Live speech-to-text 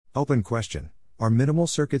Open question: are minimal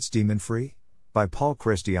circuits daemon-free? By Paul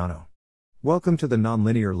Christiano. Welcome to the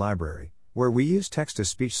Nonlinear Library, where we use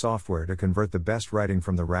text-to-speech software to convert the best writing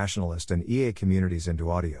from the Rationalist and EA communities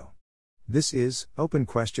into audio. This is Open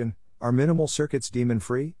Question: are minimal circuits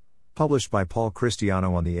daemon-free? Published by Paul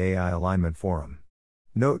Christiano on the AI Alignment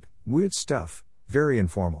Forum.Note, weird stuff, very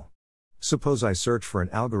informal. Suppose I search for an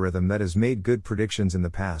algorithm that has made good predictions in the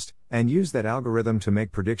past, and use that algorithm to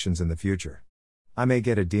make predictions in the future. I may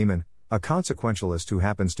get a daemon, a consequentialist who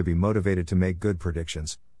happens to be motivated to make good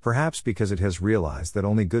predictions, perhaps because it has realized that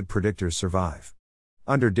only good predictors survive.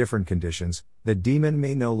 Under different conditions, the daemon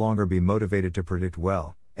may no longer be motivated to predict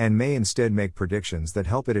well, and may instead make predictions that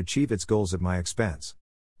help it achieve its goals at my expense.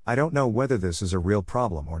 I don't know whether this is a real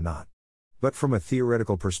problem or not. But from a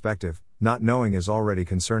theoretical perspective, not knowing is already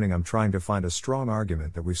concerning. I'm trying to find a strong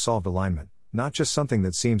argument that we've solved alignment, not just something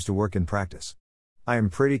that seems to work in practice. I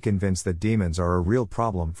am pretty convinced that daemons are a real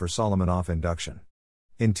problem for Solomonoff induction.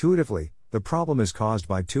 Intuitively, the problem is caused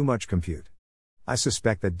by too much compute. I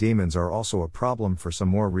suspect that daemons are also a problem for some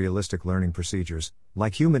more realistic learning procedures,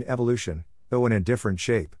 like human evolution, though in a different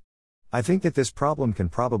shape. I think that this problem can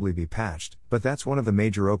probably be patched, but that's one of the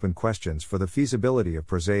major open questions for the feasibility of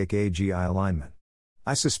prosaic AGI alignment.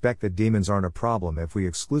 I suspect that daemons aren't a problem if we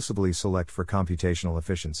exclusively select for computational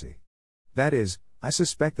efficiency. That is, I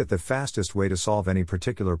suspect that the fastest way to solve any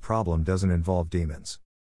particular problem doesn't involve daemons.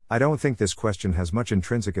 I don't think this question has much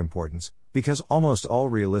intrinsic importance, because almost all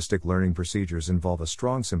realistic learning procedures involve a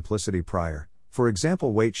strong simplicity prior, for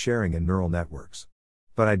example weight sharing in neural networks.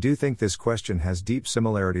 But I do think this question has deep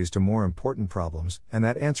similarities to more important problems, and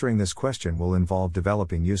that answering this question will involve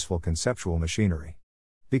developing useful conceptual machinery.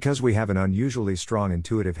 Because we have an unusually strong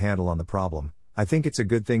intuitive handle on the problem, I think it's a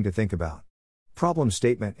good thing to think about. Problem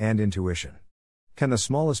statement and intuition. Can the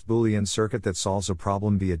smallest boolean circuit that solves a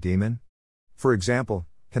problem be a daemon? For example,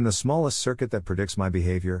 can the smallest circuit that predicts my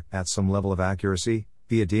behavior, at some level of accuracy,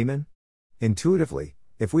 be a daemon? Intuitively,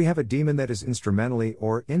 if we have a daemon that is instrumentally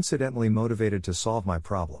or incidentally motivated to solve my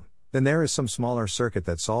problem, then there is some smaller circuit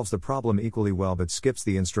that solves the problem equally well but skips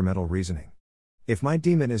the instrumental reasoning. If my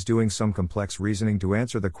daemon is doing some complex reasoning to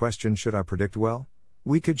answer the question should I predict well,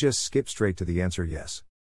 we could just skip straight to the answer yes.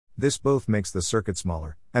 This both makes the circuit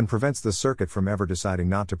smaller, and prevents the circuit from ever deciding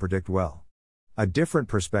not to predict well. A different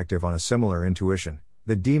perspective on a similar intuition: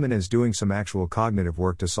 the daemon is doing some actual cognitive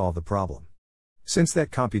work to solve the problem. Since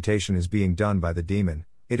that computation is being done by the daemon,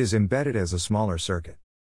 it is embedded as a smaller circuit.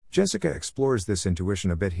 Jessica explores this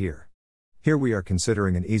intuition a bit here. Here we are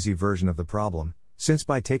considering an easy version of the problem, since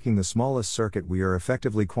by taking the smallest circuit we are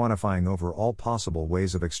effectively quantifying over all possible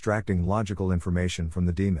ways of extracting logical information from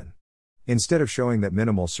the daemon. Instead of showing that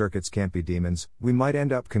minimal circuits can't be daemons, we might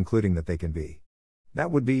end up concluding that they can be.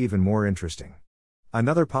 That would be even more interesting.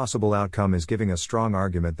 Another possible outcome is giving a strong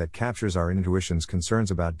argument that captures our intuition's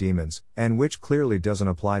concerns about daemons, and which clearly doesn't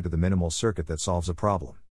apply to the minimal circuit that solves a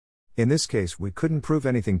problem. In this case, we couldn't prove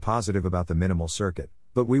anything positive about the minimal circuit,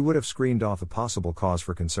 but we would have screened off a possible cause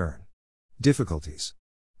for concern. Difficulties.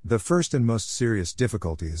 The first and most serious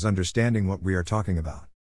difficulty is understanding what we are talking about.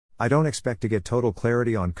 I don't expect to get total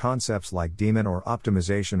clarity on concepts like daemon or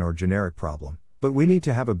optimization or generic problem, but we need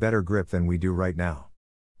to have a better grip than we do right now.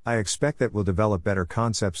 I expect that we'll develop better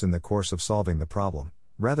concepts in the course of solving the problem,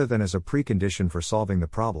 rather than as a precondition for solving the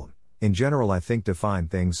problem. In general, I think define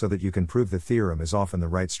things so that you can prove the theorem is often the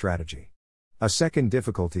right strategy. A second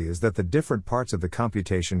difficulty is that the different parts of the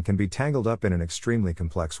computation can be tangled up in an extremely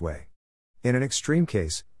complex way. In an extreme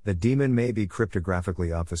case, the daemon may be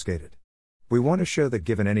cryptographically obfuscated. We want to show that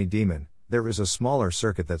given any daemon, there is a smaller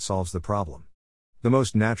circuit that solves the problem. The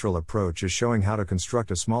most natural approach is showing how to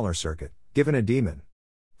construct a smaller circuit, given a daemon.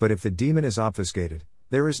 But if the daemon is obfuscated,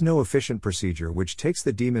 there is no efficient procedure which takes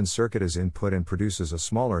the daemon circuit as input and produces a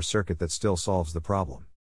smaller circuit that still solves the problem.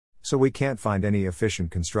 So we can't find any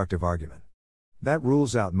efficient constructive argument. That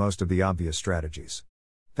rules out most of the obvious strategies.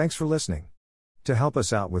 Thanks for listening. To help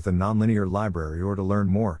us out with the Nonlinear Library or to learn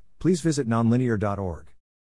more, please visit nonlinear.org.